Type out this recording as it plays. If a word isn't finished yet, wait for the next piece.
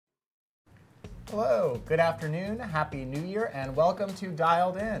Hello, good afternoon, happy new year, and welcome to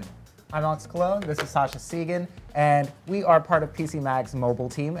Dialed In. I'm Alex Colon, this is Sasha Segan, and we are part of PC Mag's mobile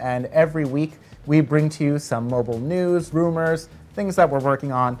team, and every week we bring to you some mobile news, rumors, things that we're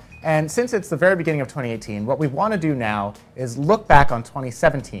working on. And since it's the very beginning of 2018, what we want to do now is look back on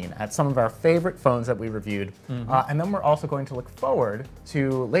 2017 at some of our favorite phones that we reviewed, and then we're also going to look forward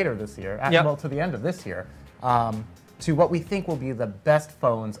to later this year, well, to the end of this year, to what we think will be the best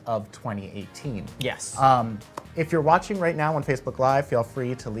phones of 2018. Yes. If you're watching right now on Facebook Live, feel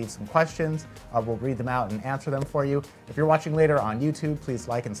free to leave some questions. We'll read them out and answer them for you. If you're watching later on YouTube, please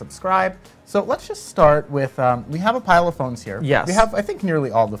like and subscribe. So let's just start with, we have a pile of phones here. Yes. We have, I think,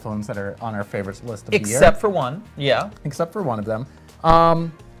 nearly all the phones that are on our favorites list of the year. Except for one, yeah. Except for one of them.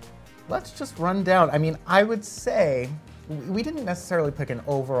 Let's just run down. I mean, I would say, we didn't necessarily pick an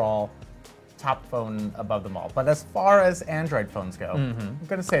overall top phone above them all. But as far as Android phones go, I'm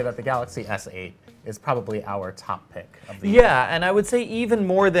going to say that the Galaxy S8 is probably our top pick of the year. Yeah, and I would say even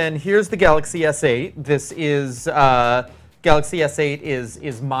more than, here's the Galaxy S8. This is, Galaxy S8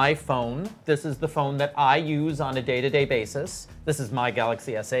 is my phone. This is the phone that I use on a day-to-day basis. This is my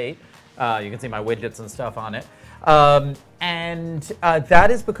Galaxy S8. You can see my widgets and stuff on it. That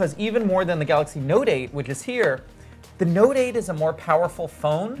is because even more than the Galaxy Note 8, which is here, the Note 8 is a more powerful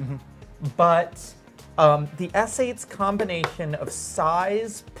phone. But the S8's combination of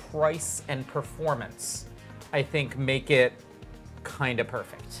size, price, and performance, I think, make it kind of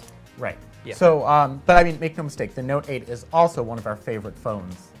perfect. Right. Yeah. So, but I mean, make no mistake, the Note 8 is also one of our favorite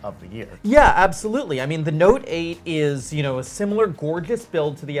phones of the year. Yeah, absolutely. I mean, the Note 8 is, you know, a similar gorgeous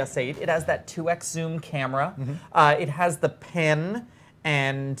build to the S8. It has that 2x zoom camera. It has the pen.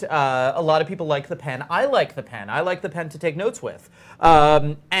 And a lot of people like the pen. I like the pen. I like the pen to take notes with.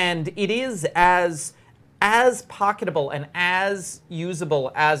 And it is as pocketable and as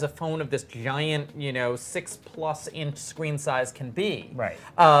usable as a phone of this giant, you know, 6+ inch screen size can be. Right.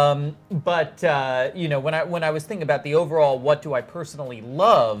 You know, when I was thinking about the overall, what do I personally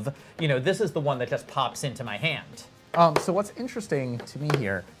love, you know, this is the one that just pops into my hand. So what's interesting to me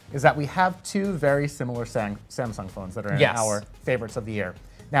here is that we have two very similar Samsung phones that are in our favorites of the year.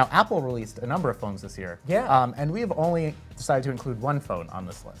 Now, Apple released a number of phones this year, and we have only decided to include one phone on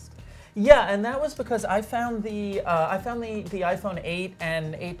this list. Yeah, and that was because I found the iPhone 8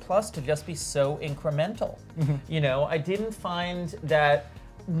 and 8 Plus to just be so incremental. You know, I didn't find that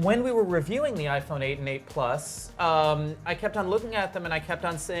when we were reviewing the iPhone 8 and 8 Plus, I kept on looking at them and I kept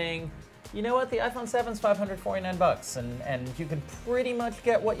on saying, you know what, the iPhone 7's $549, and you can pretty much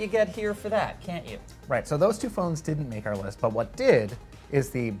get what you get here for that, can't you? Right, so those two phones didn't make our list, but what did is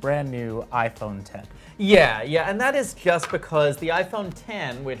the brand new iPhone 10. Yeah, and that is just because the iPhone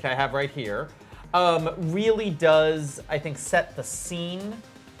 10, which I have right here, really does, I think, set the scene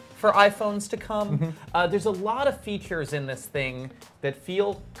for iPhones to come. There's a lot of features in this thing that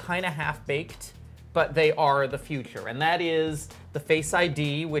feel kind of half-baked, but they are the future, and that is the Face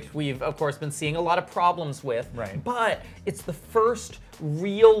ID, which we've, of course, been seeing a lot of problems with, but it's the first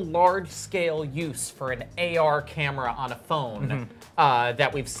real large-scale use for an AR camera on a phone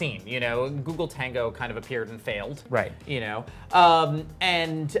that we've seen. You know, Google Tango kind of appeared and failed. Right. You know,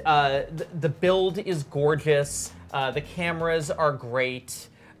 the build is gorgeous. The cameras are great.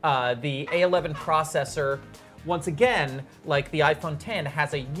 The A11 processor, once again, like the iPhone 10,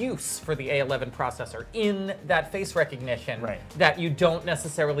 has a use for the A11 processor in that face recognition that you don't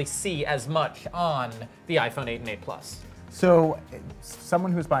necessarily see as much on the iPhone 8 and 8 Plus. So,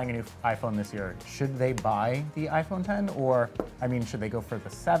 someone who's buying a new iPhone this year, should they buy the iPhone 10, or, I mean, should they go for the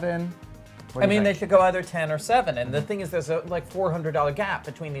 7? I mean, they should go either 10 or 7, and the thing is, there's a like $400 gap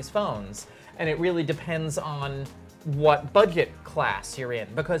between these phones, and it really depends on what budget class you're in,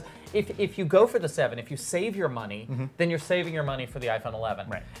 because if you go for the 7, if you save your money, then you're saving your money for the iPhone 11.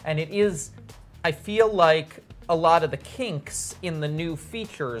 Right. And it is, I feel like a lot of the kinks in the new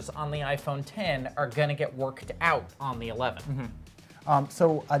features on the iPhone 10 are going to get worked out on the 11.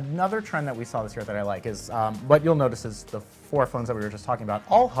 So another trend that we saw this year that I like is, what you'll notice is the 4 phones that we were just talking about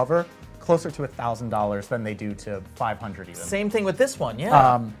all hover closer to $1,000 than they do to $500 even. Same thing with this one,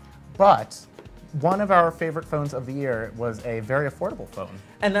 yeah. But one of our favorite phones of the year was a very affordable phone.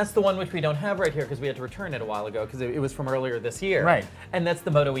 And that's the one which we don't have right here because we had to return it a while ago because it was from earlier this year. Right. And that's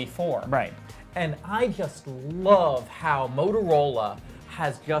the Moto E4. Right. And I just love how Motorola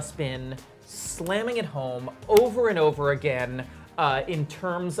has just been slamming it home over and over again in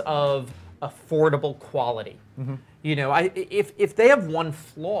terms of affordable quality. You know, if they have one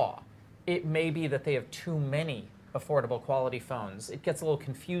flaw, it may be that they have too many affordable quality phones. It gets a little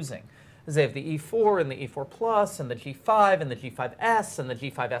confusing. is they have the E4 and the E4 Plus and the G5 and the G5S and the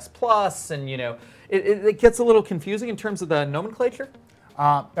G5S Plus, and it gets a little confusing in terms of the nomenclature.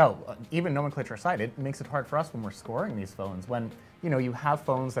 Even nomenclature aside, it makes it hard for us when we're scoring these phones. When you have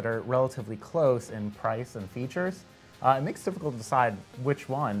phones that are relatively close in price and features, it makes it difficult to decide which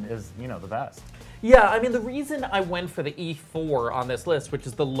one is the best. Yeah, I mean, the reason I went for the E4 on this list, which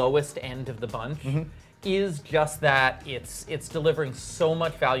is the lowest end of the bunch, is just that it's delivering so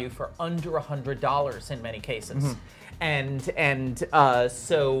much value for under $100 in many cases. And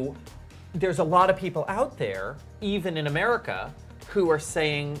so there's a lot of people out there, even in America, who are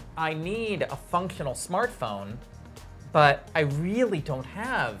saying, I need a functional smartphone, but I really don't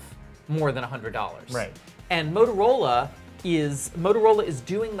have more than $100. Right. And Motorola is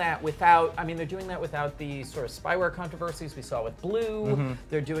doing that without, they're doing that without the sort of spyware controversies we saw with Blue.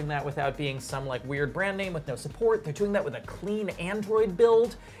 They're doing that without being some like weird brand name with no support. They're doing that with a clean Android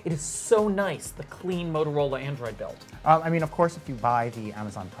build. It is so nice, the clean Motorola Android build. Of course, if you buy the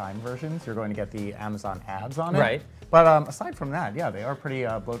Amazon Prime versions, you're going to get the Amazon ads on it. Right. But aside from that, yeah, they are pretty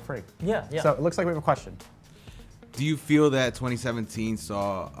bloat-free. Yeah. So it looks like we have a question. Do you feel that 2017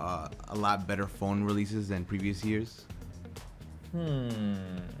 saw a lot better phone releases than previous years?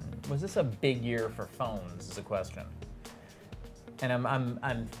 Was this a big year for phones is a question. And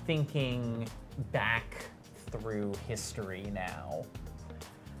I'm thinking back through history now.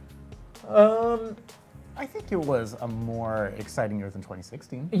 I think it was a more exciting year than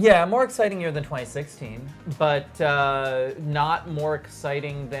 2016. Yeah, more exciting year than 2016, but not more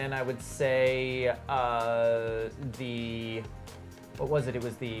exciting than I would say what was it? It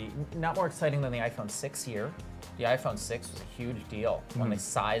was not more exciting than the iPhone 6 year. The iPhone 6 was a huge deal when they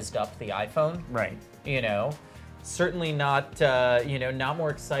sized up the iPhone. Right. Certainly not, not more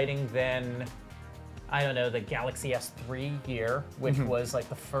exciting than, I don't know, the Galaxy S3 year, which was like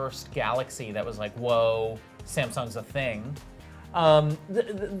the first Galaxy that was like, whoa, Samsung's a thing.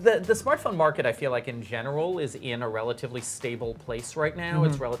 The smartphone market, I feel like in general, is in a relatively stable place right now.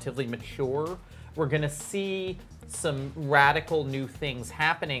 It's relatively mature. We're going to see some radical new things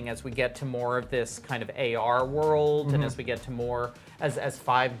happening as we get to more of this kind of AR world and as we get to more, as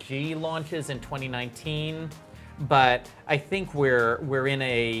 5G launches in 2019. But I think we're in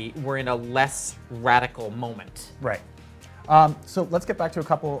a less radical moment. Right. So let's get back to a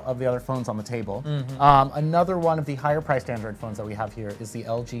couple of the other phones on the table. Another one of the higher-priced Android phones that we have here is the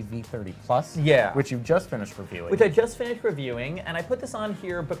LG V30 Plus, which you just finished reviewing. Which I just finished reviewing, and I put this on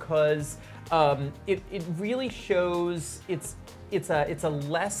here because it really shows it's a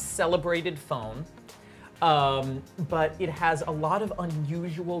less celebrated phone. But it has a lot of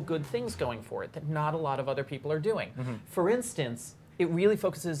unusual good things going for it that not a lot of other people are doing. For instance, it really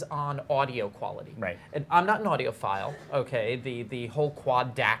focuses on audio quality. Right. And I'm not an audiophile, okay? The whole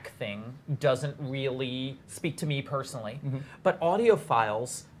quad DAC thing doesn't really speak to me personally. But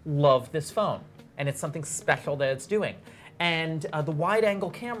audiophiles love this phone, and it's something special that it's doing. And the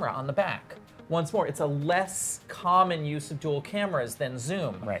wide-angle camera on the back. Once more, it's a less common use of dual cameras than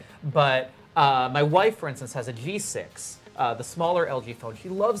Zoom. Right. But my wife, for instance, has a G6, the smaller LG phone. She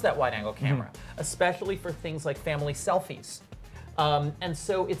loves that wide-angle camera, especially for things like family selfies. And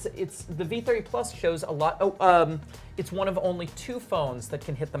so it's the V30 Plus shows a lot. It's one of only 2 phones that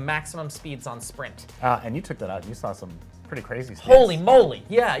can hit the maximum speeds on Sprint. And you took that out. You saw some pretty crazy speeds. Holy moly!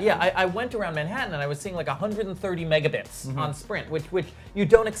 Yeah. I went around Manhattan and I was seeing like 130 megabits on Sprint, which you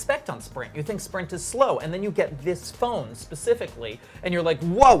don't expect on Sprint. You think Sprint is slow, and then you get this phone specifically, and you're like,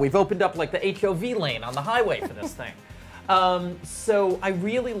 whoa! We've opened up like the HOV lane on the highway for this thing. So I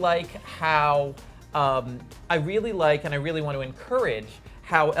really like how. I really like and I really want to encourage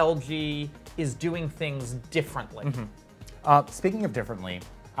how LG is doing things differently. Speaking of differently,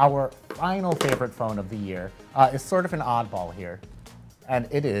 our final favorite phone of the year is sort of an oddball here, and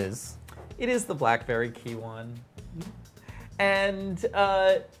it is... It is the BlackBerry Key One. And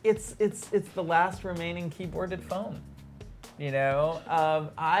it's the last remaining keyboarded phone.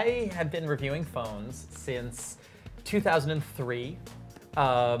 I have been reviewing phones since 2003.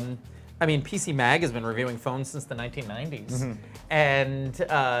 PC Mag has been reviewing phones since the 1990s. And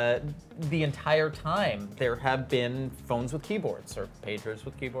the entire time, there have been phones with keyboards, or pagers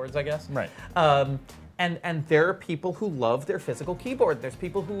with keyboards, I guess. Right. And there are people who love their physical keyboard. There's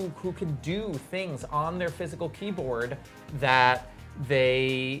people who can do things on their physical keyboard that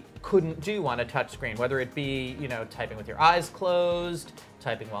they couldn't do on a touchscreen, whether it be, typing with your eyes closed,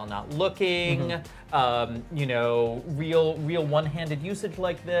 typing while not looking, real one-handed usage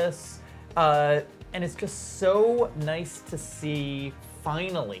like this. And it's just so nice to see,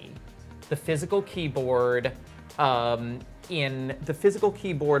 finally, the physical keyboard in the physical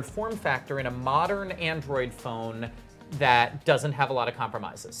keyboard form factor in a modern Android phone that doesn't have a lot of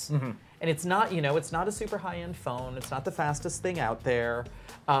compromises. And it's not, it's not a super high-end phone. It's not the fastest thing out there.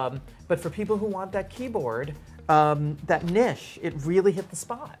 But for people who want that keyboard, that niche, it really hit the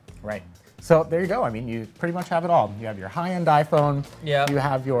spot. Right. So there you go. I mean, you pretty much have it all. You have your high-end iPhone. Yeah. You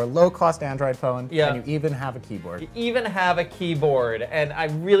have your low-cost Android phone. Yeah. And you even have a keyboard. You even have a keyboard, and I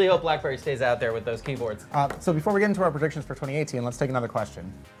really hope BlackBerry stays out there with those keyboards. So before we get into our predictions for 2018, let's take another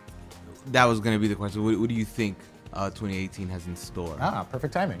question. That was going to be the question. What do you think 2018 has in store? Ah,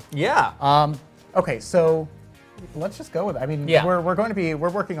 perfect timing. Yeah. Okay, so let's just go with it. I mean, Yeah. we're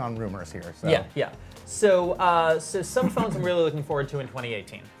working on rumors here. So. Yeah. So some phones I'm really looking forward to in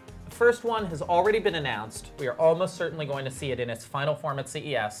 2018. The first one has already been announced. We are almost certainly going to see it in its final form at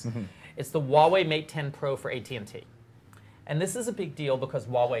CES. It's the Huawei Mate 10 Pro for AT&T. And this is a big deal because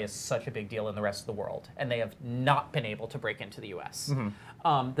Huawei is such a big deal in the rest of the world, and they have not been able to break into the US.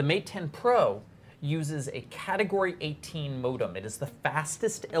 The Mate 10 Pro uses a Category 18 modem. It is the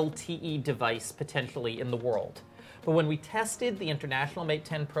fastest LTE device potentially in the world. But when we tested the international Mate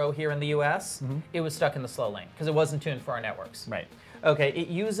 10 Pro here in the US, it was stuck in the slow lane because it wasn't tuned for our networks. Right. Okay, it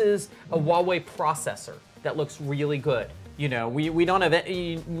uses a Huawei processor that looks really good. We don't have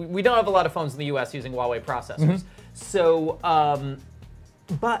a lot of phones in the US using Huawei processors. So,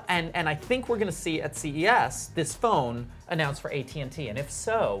 and I think we're going to see at CES this phone announced for AT&T, and if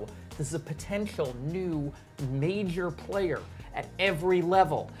so, this is a potential new major player at every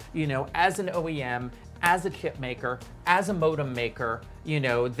level. As an OEM, as a chip maker, as a modem maker,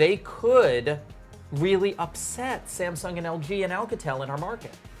 they could really upset Samsung and LG and Alcatel in our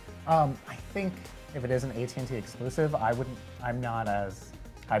market. I think if it is an AT&T exclusive, I'm not as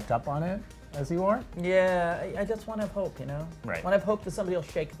hyped up on it as you are. Yeah, I just want to have hope, Right. I want to have hope that somebody will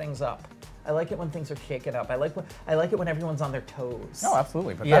shake things up. I like it when things are shaken up. I like it when everyone's on their toes. No,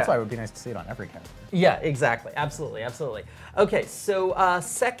 absolutely. But Yeah. that's why it would be nice to see it on every category. Yeah, exactly. Absolutely. Okay, so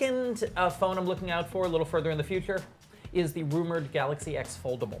second phone I'm looking out for a little further in the future is the rumored Galaxy X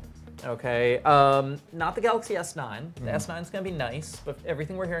Foldable. Okay, not the Galaxy S9. The S9 is going to be nice, but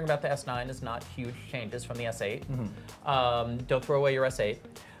everything we're hearing about the S9 is not huge changes from the S8. Don't throw away your S8.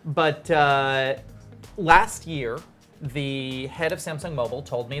 But last year, the head of Samsung Mobile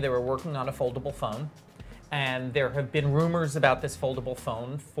told me they were working on a foldable phone, and there have been rumors about this foldable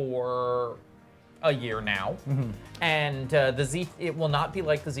phone for a year now. And it will not be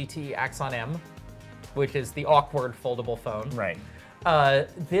like the ZTE Axon M, which is the awkward foldable phone. Right.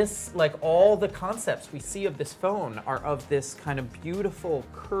 Like all the concepts we see of this phone are of this kind of beautiful,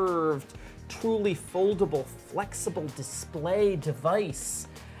 curved, truly foldable, flexible display device.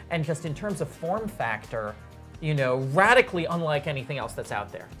 And just in terms of form factor, radically unlike anything else that's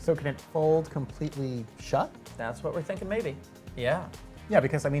out there. So can it fold completely shut? That's what we're thinking maybe. Yeah. Yeah,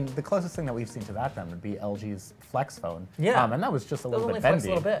 because I mean, the closest thing that we've seen to that then would be LG's Flex phone. Yeah. And that was just a Those little only bit bendy. flex a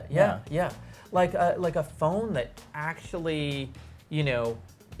little bit. Yeah. Like a phone that actually,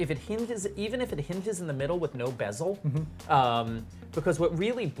 if it hinges, even if it hinges in the middle with no bezel, because what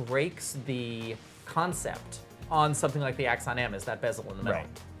really breaks the concept on something like the Axon M is that bezel in the middle.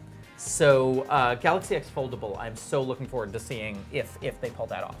 Right. So Galaxy X Foldable, I'm so looking forward to seeing if they pull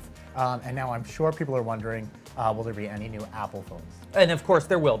that off. And now I'm sure people are wondering, will there be any new Apple phones? And of course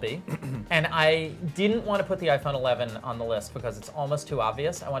there will be. And I didn't want to put the iPhone 11 on the list because it's almost too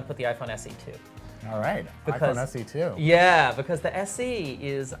obvious. I want to put the iPhone SE too. All right, Because- iPhone SE too. Yeah, because the SE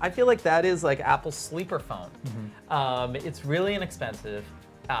is, I feel like that is like Apple's sleeper phone. It's really inexpensive.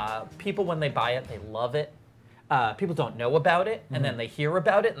 People, when they buy it, they love it. People don't know about it, and then they hear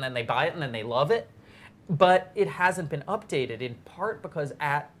about it, and then they buy it, and then they love it. But it hasn't been updated, in part because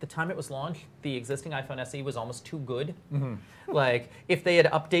at the time it was launched, the existing iPhone SE was almost too good. Like, if they had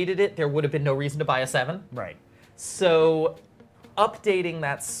updated it, there would have been no reason to buy a 7. Right. So updating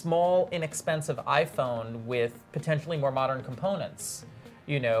that small, inexpensive iPhone with potentially more modern components,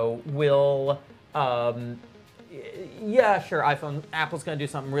 will, yeah, sure, Apple's going to do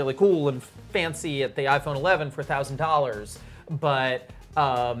something really cool and fancy at the iPhone 11 for $1,000, but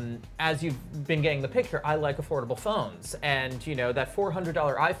as you've been getting the picture, I like affordable phones, and that $400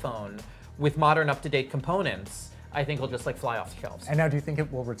 iPhone with modern, up-to-date components, I think will just like fly off the shelves. And now, do you think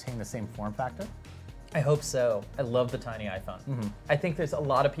it will retain the same form factor? I hope so. I love the tiny iPhone. I think there's a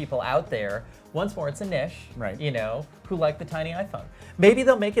lot of people out there, once more, it's a niche, Right. Who like the tiny iPhone. Maybe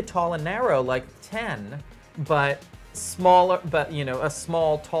they'll make it tall and narrow like 10, but smaller, but a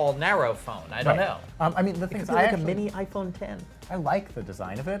small, tall, narrow phone. I don't know. I mean, the thing It is, could be I like actually, a mini iPhone 10. I like the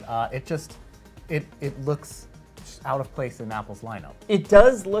design of it. It looks out of place in Apple's lineup. It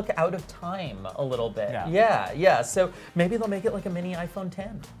does look out of time a little bit. Yeah. Yeah. So maybe they'll make it like a mini iPhone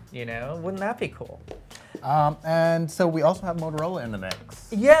 10. You know, wouldn't that be cool? And so we also have Motorola in the mix.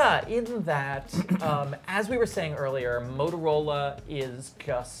 Yeah, in that, as we were saying earlier, Motorola is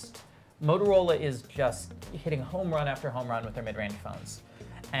just hitting home run after home run with their mid-range phones.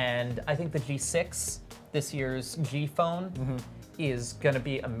 And I think the G6, this year's G phone, is going to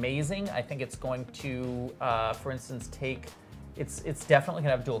be amazing. I think it's going to, for instance, it's definitely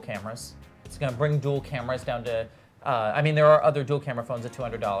going to have dual cameras. It's going to bring dual cameras down to, I mean, there are other dual camera phones at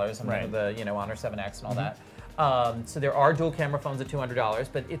 $200. I'm the Honor 7X and all that. So there are dual camera phones at $200,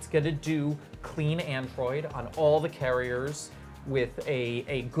 but it's going to do clean Android on all the carriers with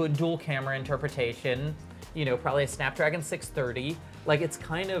a good dual camera interpretation. Probably a Snapdragon 630. Like, it's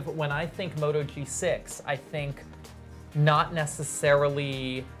kind of, when I think Moto G6, I think not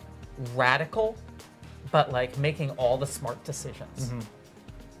necessarily radical, but like making all the smart decisions.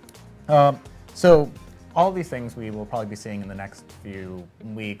 So all these things we will probably be seeing in the next few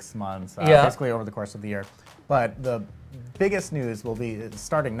weeks, months, basically over the course of the year. But the biggest news will be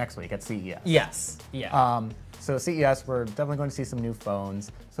starting next week at CES. Yes. Yeah. So CES, we're definitely going to see some new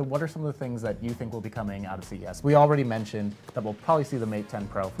phones. So what are some of the things that you think will be coming out of CES? We already mentioned that we'll probably see the Mate 10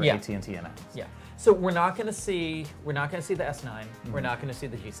 Pro for AT&T announced. Yeah. So we're not going to see the S9. We're not going to see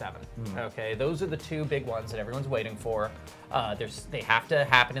the G7. Okay, those are the two big ones that everyone's waiting for. They have to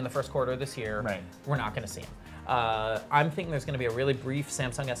happen in the first quarter of this year. Right. We're not going to see them. I'm thinking there's going to be a really brief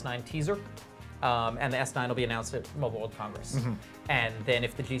Samsung S9 teaser. And the S9 will be announced at Mobile World Congress. And then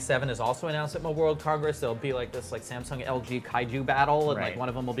if the G7 is also announced at Mobile World Congress, there'll be like this like Samsung LG kaiju battle, and like one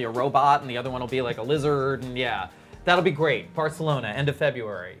of them will be a robot, and the other one will be like a lizard, and yeah, that'll be great. Barcelona, end of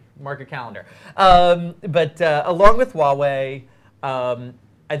February. Mark your calendar. But along with Huawei,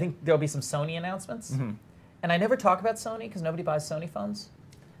 I think there'll be some Sony announcements. And I never talk about Sony because nobody buys Sony phones.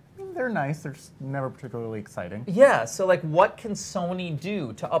 They're nice. They're just never particularly exciting. Yeah, so like what can Sony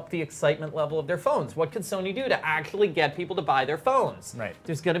do to up the excitement level of their phones? What can Sony do to actually get people to buy their phones? Right.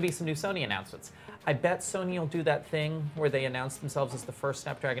 There's going to be some new Sony announcements. I bet Sony will do that thing where they announce themselves as the first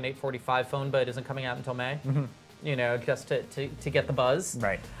Snapdragon 845 phone, but it isn't coming out until May. Just to get the buzz.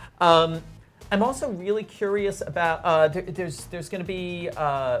 Right. I'm also really curious about, there's going to be,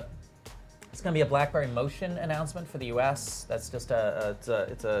 it's going to be a BlackBerry Motion announcement for the US. That's just it's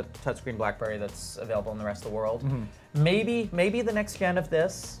a touchscreen BlackBerry that's available in the rest of the world. Maybe the next gen of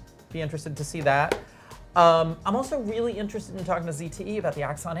this. Be interested to see that. I'm also really interested in talking to ZTE about the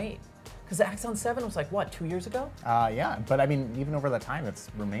Axon 8. Because the Axon 7 was like, what, 2 years ago? Yeah, but I mean, even over that time, it's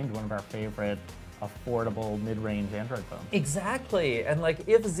remained one of our favorite affordable mid-range Android phones. Exactly, and like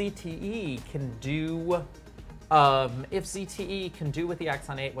if ZTE can do with the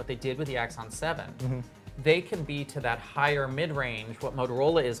Axon 8 what they did with the Axon 7, they can be to that higher mid-range what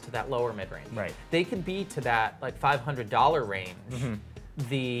Motorola is to that lower mid-range. Right. They can be to that like $500 range,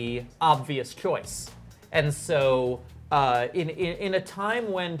 the obvious choice. And so in a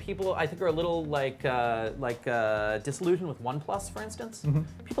time when people I think are a little disillusioned with OnePlus, for instance,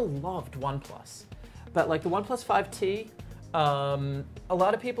 people loved OnePlus, but like the OnePlus 5T, a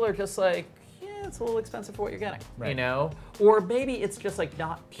lot of people are just like, it's a little expensive for what you're getting, you know? Or maybe it's just like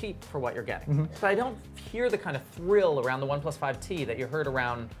not cheap for what you're getting. But I don't hear the kind of thrill around the OnePlus 5T that you heard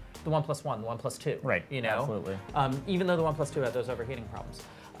around the OnePlus 1, the OnePlus 2. Right, you know? absolutely. Even though the OnePlus 2 had those overheating problems.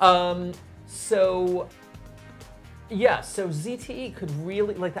 So ZTE could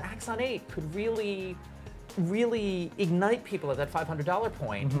really, like the Axon 8 could really ignite people at that $500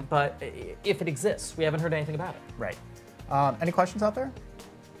 point, but if it exists, we haven't heard anything about it. Right. Any questions out there?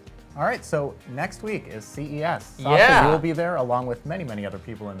 All right, so next week is CES. Sasha, Yeah. you will be there along with many, many other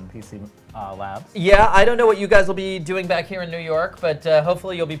people in PC Labs. Yeah, I don't know what you guys will be doing back here in New York, but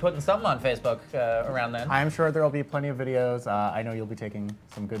hopefully you'll be putting something on Facebook around then. I'm sure there will be plenty of videos. I know you'll be taking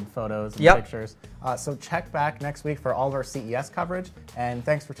some good photos and pictures. So check back next week for all of our CES coverage. And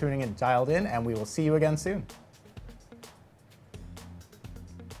thanks for tuning in, dialed in, and we will see you again soon.